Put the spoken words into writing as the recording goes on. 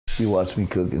She watched me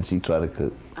cook and she tried to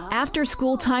cook. After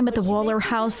school time at the Waller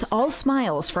house, all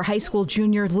smiles for high school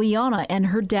junior Lionna and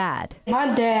her dad.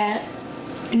 My dad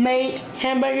made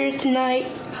hamburgers tonight.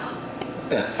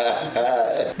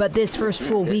 But this first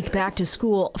full week back to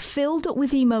school filled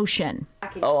with emotion.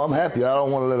 Oh, I'm happy. I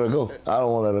don't want to let her go. I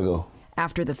don't want to let her go.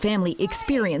 After the family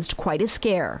experienced quite a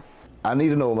scare. I need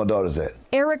to know where my daughter's at.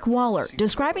 Elk Waller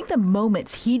describing the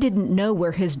moments he didn't know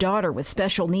where his daughter with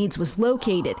special needs was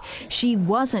located. She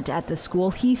wasn't at the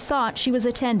school he thought she was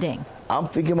attending. I'm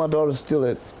thinking my daughter's still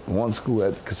at one school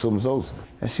at Cosumnes Oaks,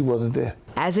 and she wasn't there.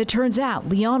 As it turns out,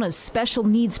 Lionna's special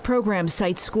needs program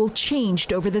site school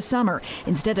changed over the summer.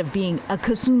 Instead of being a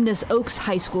Cosumnes Oaks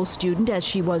High School student as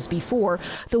she was before,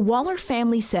 the Waller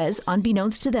family says,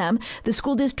 unbeknownst to them, the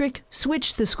school district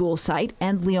switched the school site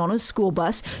and Lionna's school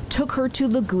bus took her to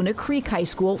Laguna Creek High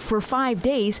School for 5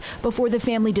 days before the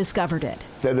family discovered it.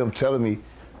 Instead of them telling me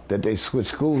that they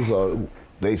switched schools or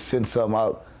they sent something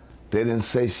out, they didn't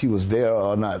say she was there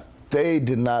or not. They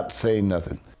did not say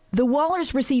nothing. The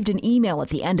Wallers received an email at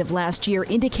the end of last year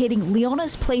indicating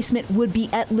Lionna's placement would be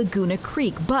at Laguna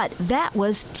Creek, but that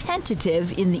was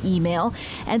tentative in the email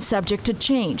and subject to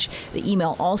change. The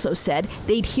email also said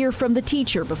they'd hear from the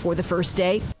teacher before the first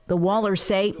day. The Wallers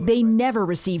say they never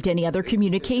received any other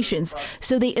communications,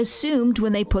 so they assumed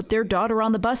when they put their daughter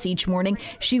on the bus each morning,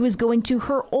 she was going to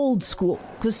her old school,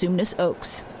 Cosumnes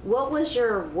Oaks. What was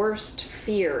your worst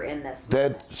fear in this?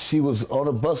 That she was on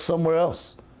a bus somewhere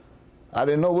else. I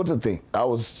didn't know what to think. I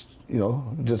was,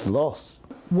 just lost.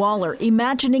 Waller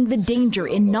imagining the danger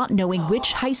in not knowing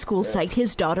which high school site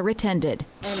his daughter attended.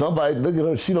 Somebody, look at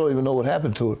her, she don't even know what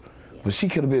happened to her, but she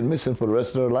could have been missing for the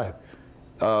rest of her life.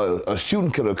 A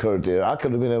shooting could have occurred there. I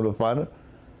could have been able to find her.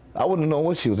 I wouldn't have known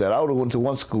where she was at. I would have went to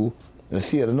one school and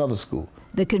she at another school.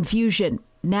 The confusion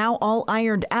now all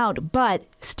ironed out, but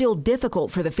still difficult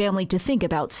for the family to think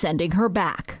about sending her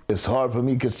back. It's hard for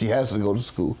me because she has to go to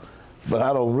school, but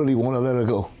I don't really want to let her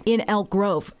go. In Elk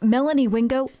Grove, Melanie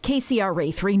Wingo,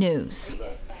 KCRA 3 News.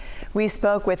 We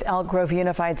spoke with Elk Grove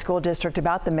Unified School District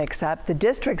about the mix-up. The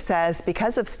district says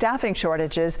because of staffing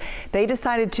shortages, they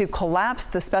decided to collapse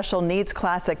the special needs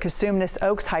class at Cosumnes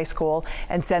Oaks High School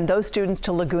and send those students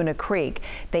to Laguna Creek.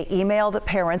 They emailed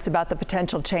parents about the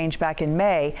potential change back in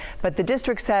May, but the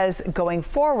district says going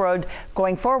forward,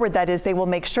 that is, they will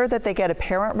make sure that they get a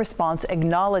parent response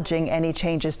acknowledging any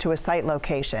changes to a site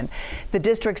location. The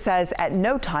district says at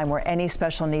no time were any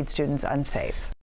special needs students unsafe.